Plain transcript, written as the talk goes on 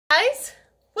guys,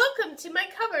 welcome to my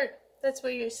cupboard. That's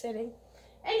where you're sitting.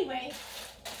 Anyway,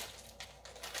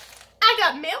 I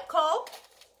got mail call.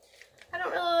 I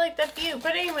don't really like that view,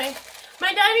 but anyway,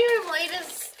 my dining room light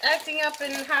is acting up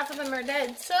and half of them are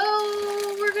dead, so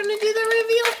we're gonna do the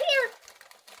reveal here.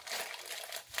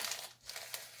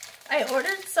 I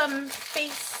ordered some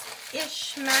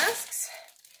face-ish masks.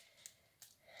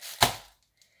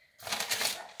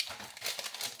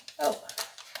 Oh,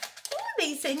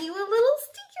 they send you a little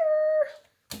sticker.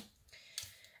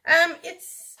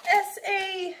 It's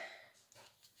SA.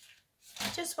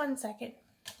 Just 1 second.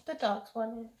 The dogs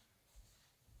want in.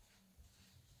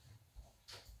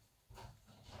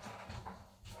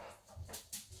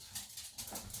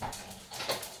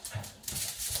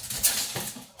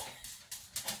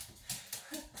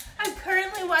 I'm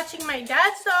currently watching my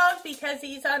dad's dog because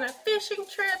he's on a fishing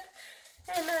trip,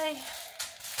 and I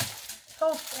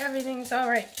hope everything's all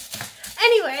right.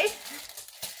 Anyway,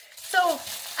 so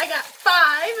I got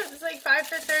 5. It was like 5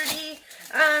 for $30.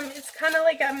 It's kind of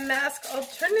like a mask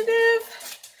alternative.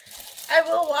 I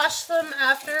will wash them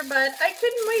after, but I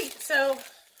couldn't wait. So,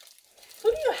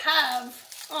 who do you have?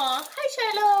 Aw, hi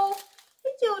Shiloh.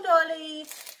 Hi Joe Dolly.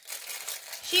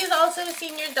 She is also a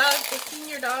senior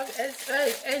dog,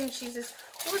 and she's just,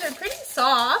 oh, they're pretty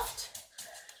soft.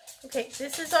 Okay,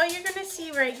 this is all you're gonna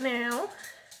see right now.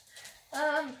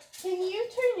 Can you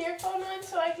turn your phone on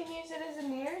so I can use it as a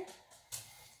mirror?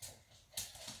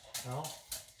 No.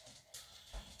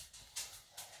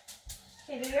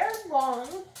 Okay, they are long,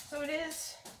 so it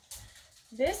is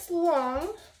this long,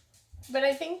 but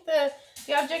I think the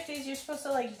object is you're supposed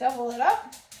to like double it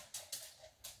up.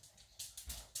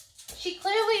 She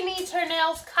clearly needs her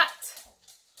nails cut.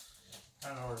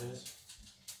 I know where it is.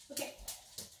 Okay.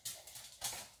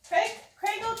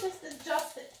 Craig will just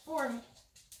adjust it for me.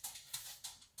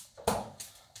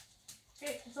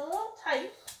 Okay, it's a little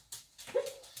tight.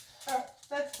 Oh,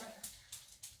 that's better.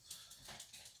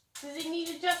 Does it need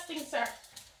adjusting, sir?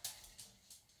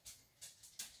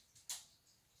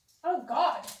 Oh,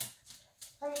 God.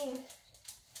 I mean...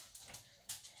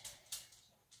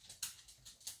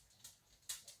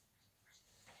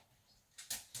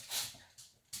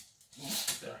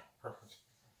 There, perfect.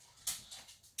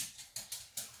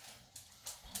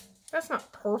 That's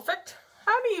not perfect.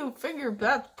 How do you figure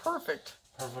that's perfect?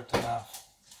 Perfect enough.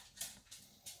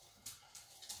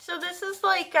 So this is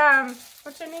like,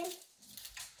 what's her name?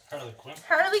 Harley Quinn.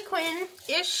 Harley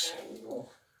Quinn-ish.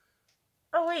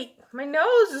 Oh wait, my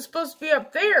nose is supposed to be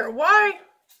up there. Why?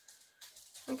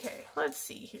 Okay, let's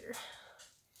see here.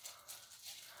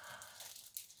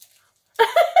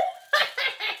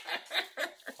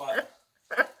 What?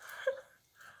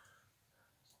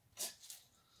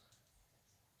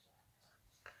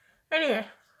 Anyway.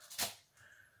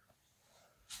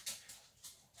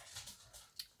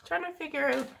 Trying to figure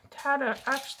out how to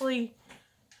actually...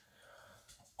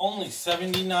 Only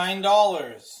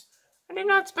 $79. I did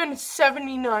not spend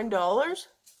 $79.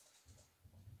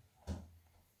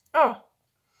 Oh.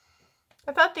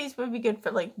 I thought these would be good for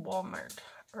like Walmart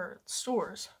or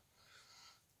stores.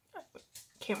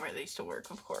 Can't where they still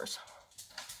work, of course.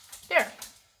 There.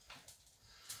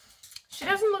 She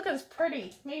doesn't look as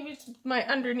pretty. Maybe it's my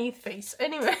underneath face.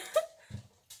 Anyway.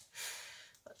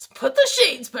 Let's put the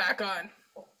shades back on.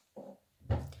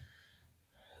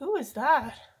 Who is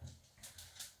that?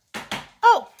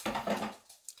 Oh.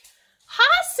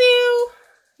 Hi, Sue.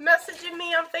 Messaging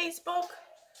me on Facebook.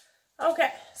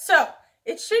 Okay, so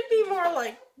it should be more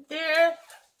like there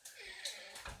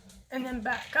and then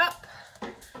back up.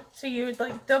 So you would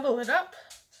like double it up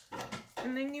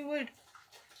and then you would,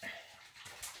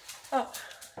 oh,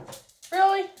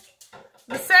 really?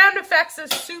 The sound effects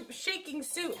of soup, shaking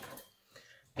soup.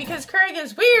 Because Craig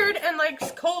is weird and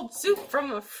likes cold soup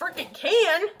from a freaking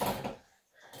can.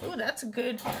 Ooh, that's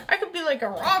good. I could be like a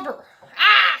robber.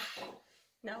 Ah!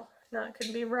 No, it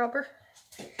couldn't be a robber.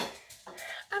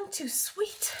 I'm too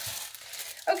sweet.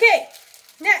 Okay,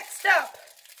 next up.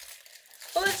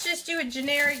 Well, let's just do a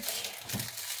generic.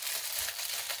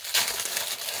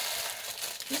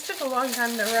 These took a long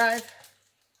time to arrive.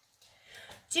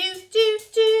 Do.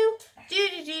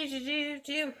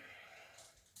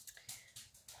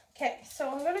 Okay, so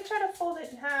I'm going to try to fold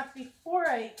it in half before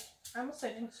I almost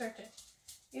said insert it.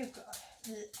 You God.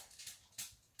 Ugh.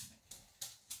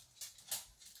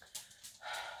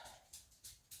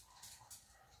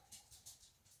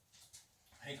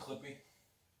 Hey, Clippy.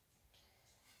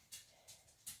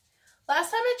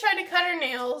 Last time I tried to cut her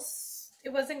nails,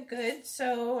 it wasn't good,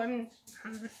 so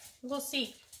we'll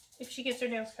see if she gets her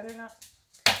nails cut or not.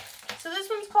 So this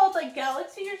one's called like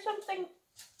Galaxy or something.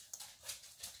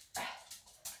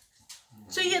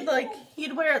 So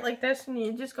you'd wear it like this and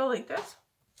you'd just go like this.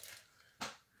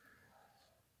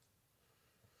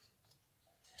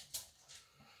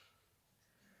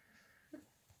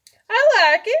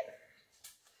 I like it.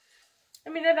 I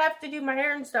mean, I'd have to do my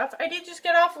hair and stuff. I did just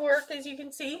get off work, as you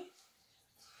can see.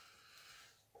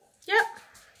 Yep.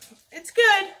 It's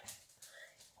good.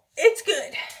 It's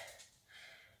good.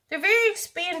 They're very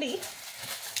expandy.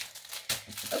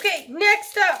 Okay,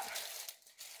 next up.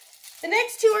 The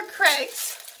next two are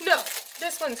Craig's. No,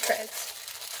 this one's Craig's.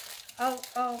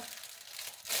 I'll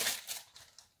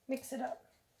mix it up.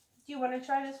 Do you want to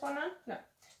try this one on? No.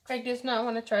 Craig does not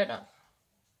want to try it on.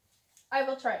 I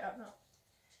will try it on now.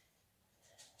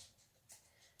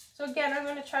 So again, I'm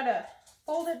going to try to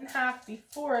fold it in half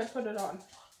before I put it on.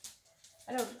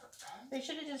 I don't know. They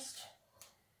should have just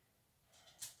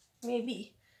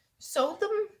maybe sewed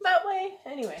them that way.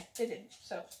 Anyway, they didn't.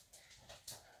 So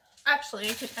actually,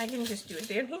 I can just do it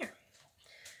down here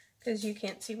because you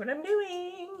can't see what I'm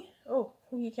doing. Oh,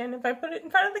 you can if I put it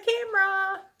in front of the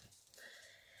camera.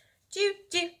 Do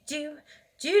do do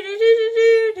do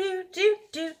do do do do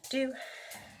do do.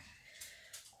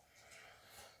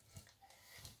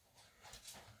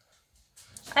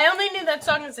 I only knew that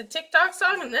song as a TikTok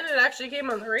song, and then it actually came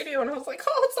on the radio, and I was like,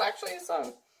 oh, it's actually a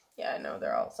song. Yeah, I know,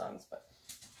 they're all songs, but...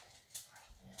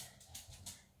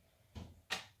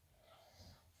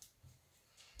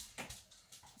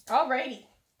 Alrighty.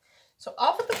 So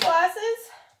off with the glasses.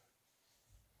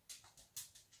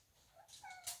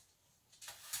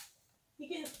 You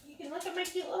can look at my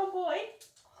cute little boy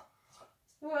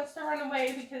who wants to run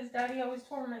away because Daddy always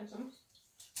torments him.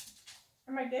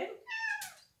 Am I good?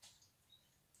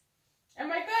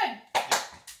 Am I good?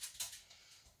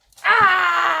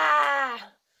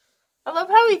 Ah! I love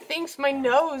how he thinks my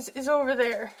nose is over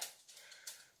there.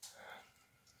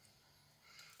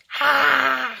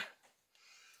 Ah!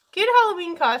 Good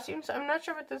Halloween costumes. I'm not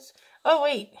sure what this... Oh,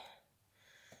 wait.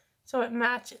 So it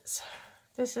matches.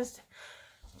 This is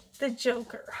the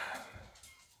Joker.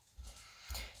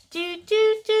 Do,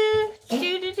 do, do. Do,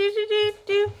 do, do, do, do,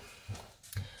 do.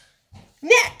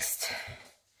 Next.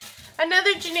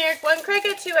 Another generic one. Craig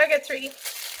got 2, I got 3.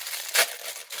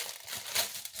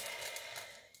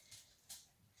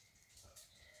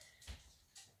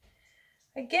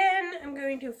 Again, I'm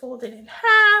going to fold it in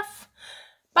half.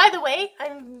 By the way,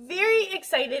 I'm very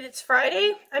excited. It's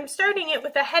Friday. I'm starting it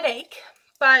with a headache,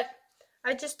 but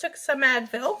I just took some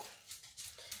Advil.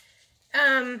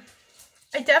 I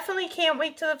definitely can't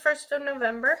wait till the 1st of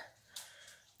November.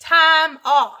 Time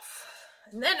off.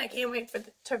 And then I can't wait for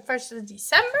the 1st of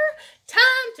December. Time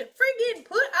to friggin'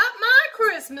 put up my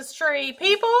Christmas tree,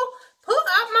 people. Put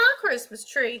up my Christmas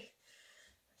tree.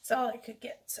 That's all I could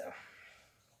get, so.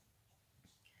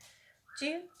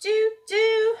 Do, do,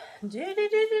 do. Do, do,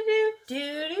 do, do,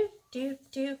 do, do, do,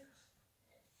 do.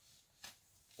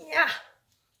 Yeah.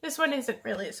 This one isn't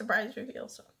really a surprise reveal,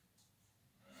 so.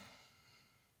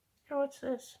 Oh, what's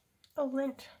this? Oh,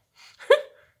 lint.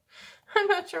 I'm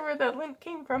not sure where that lint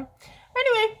came from.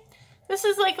 Anyway, this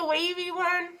is like a wavy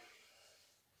one.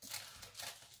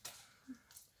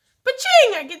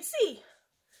 Ba-ching! I can see.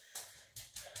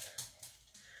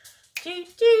 Do,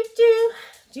 do, do.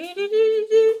 Do, do, do,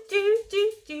 do, do,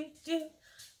 do, do, do.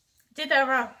 Did that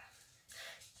wrong.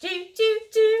 Do, do,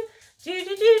 do. Do,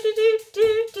 do, do, do,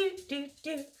 do, do, do,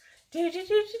 do. Do, do, do,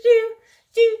 do, do.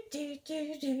 Do, do,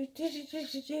 do, do, do, do,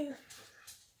 do, do.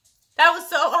 That was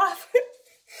so off.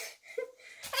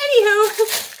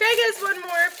 Anywho, Greg has one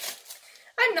more.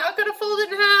 I'm not going to fold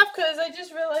it in half because I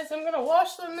just realized I'm going to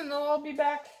wash them and they'll all be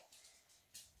back.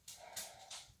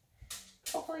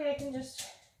 Hopefully I can just...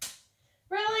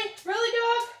 Really? Really,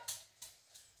 dog?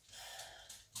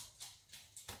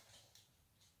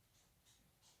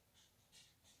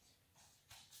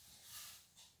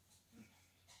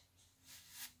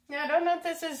 Now, I don't know if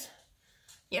this is...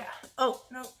 Yeah. Oh,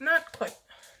 no, not quite.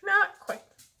 Not quite.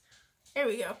 Here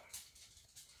we go.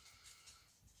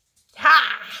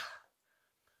 Ha!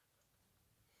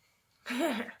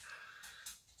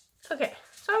 Okay,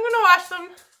 so I'm going to wash them.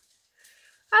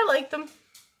 I like them.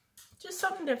 Just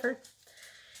something different.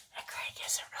 And Craig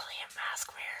isn't really a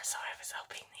mask wearer, so I was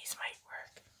hoping these might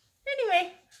work.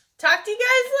 Anyway, talk to you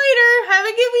guys later. Have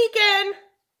a good weekend.